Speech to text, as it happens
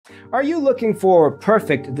Are you looking for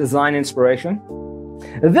perfect design inspiration?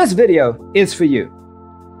 This video is for you.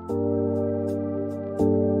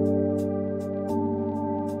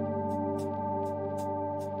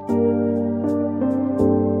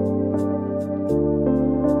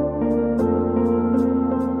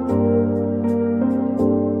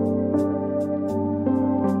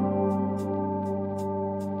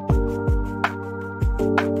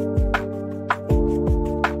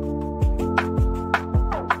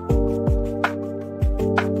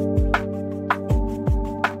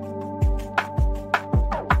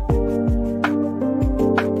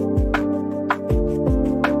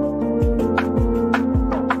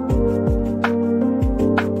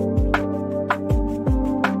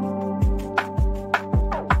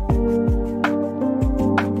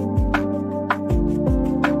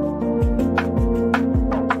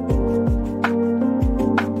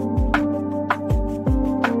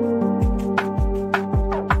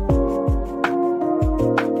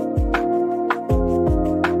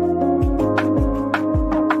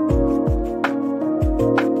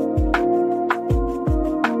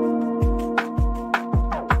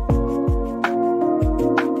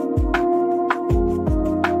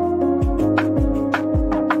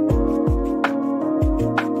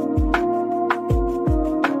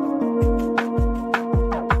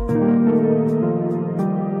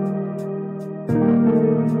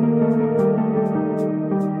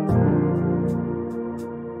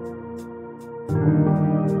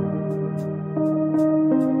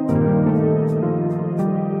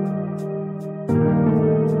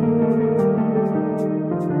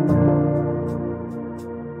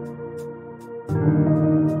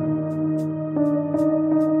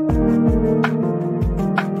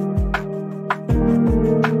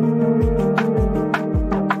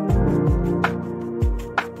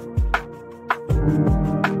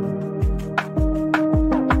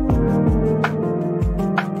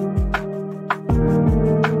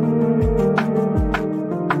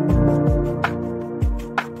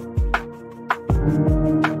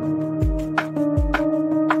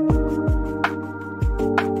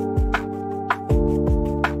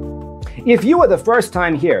 If you are the first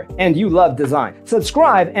time here and you love design,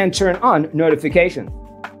 subscribe and turn on notifications.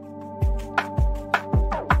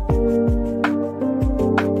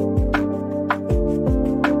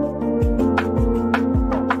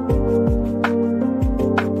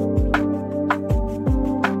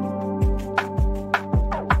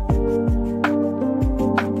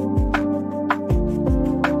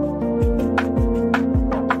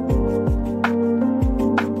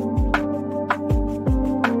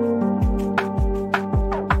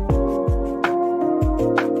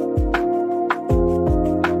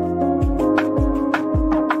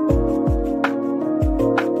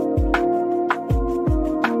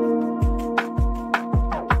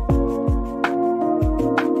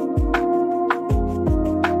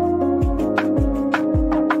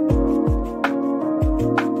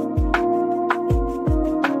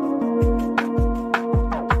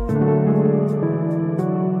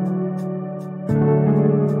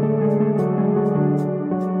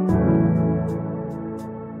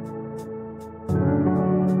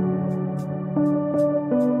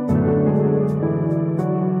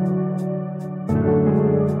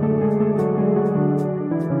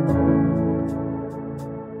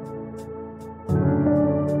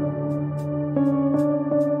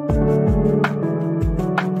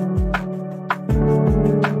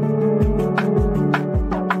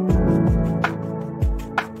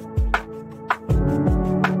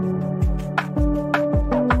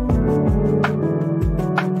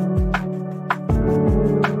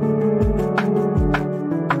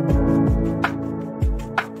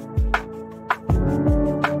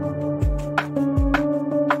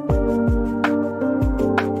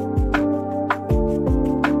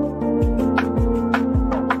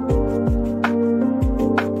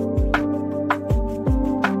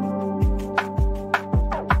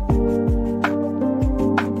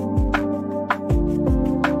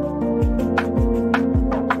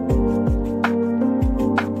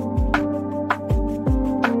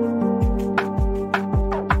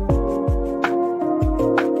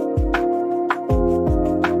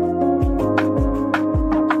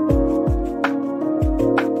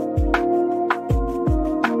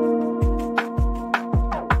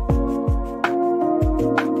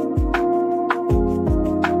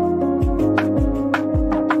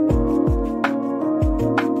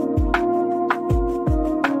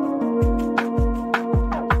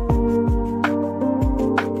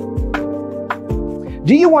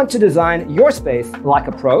 Do you want to design your space like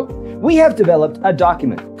a pro? We have developed a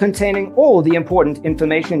document containing all the important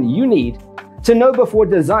information you need to know before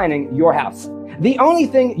designing your house. The only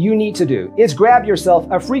thing you need to do is grab yourself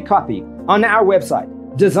a free copy on our website,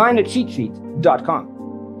 designercheatsheet.com.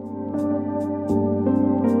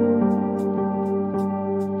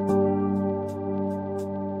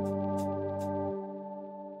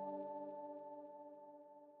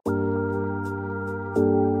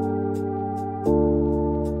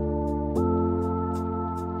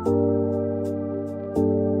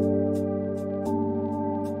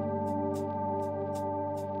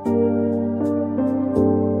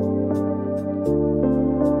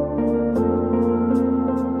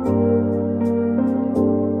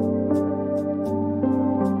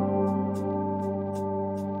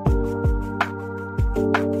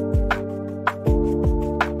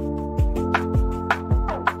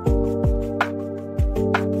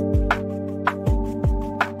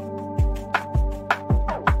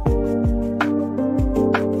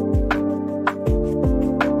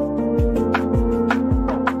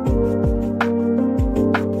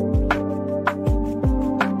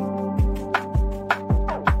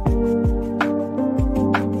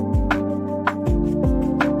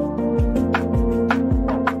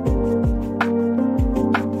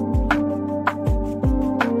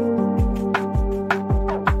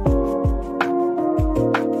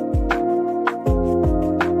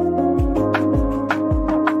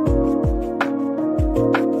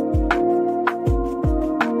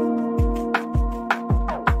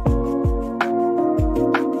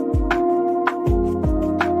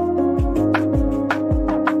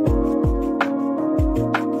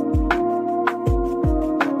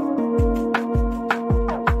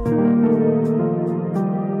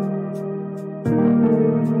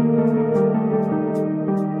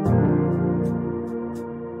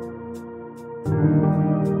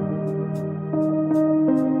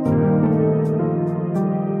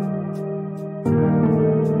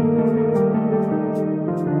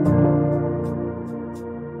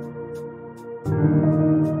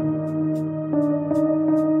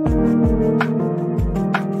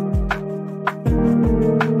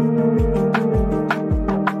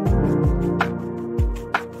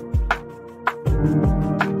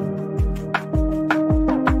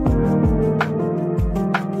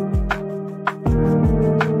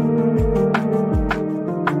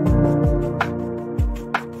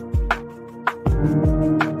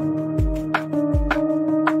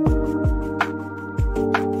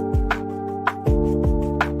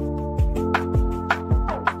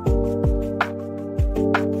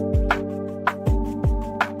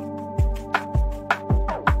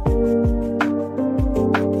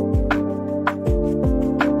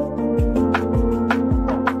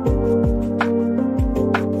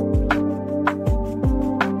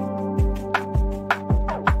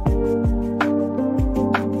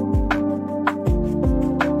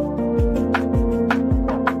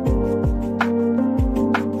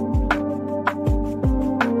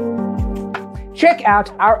 Check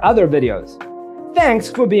out our other videos. Thanks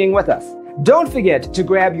for being with us. Don't forget to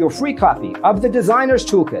grab your free copy of the Designer's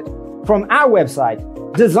Toolkit from our website,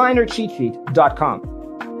 designercheatsheet.com.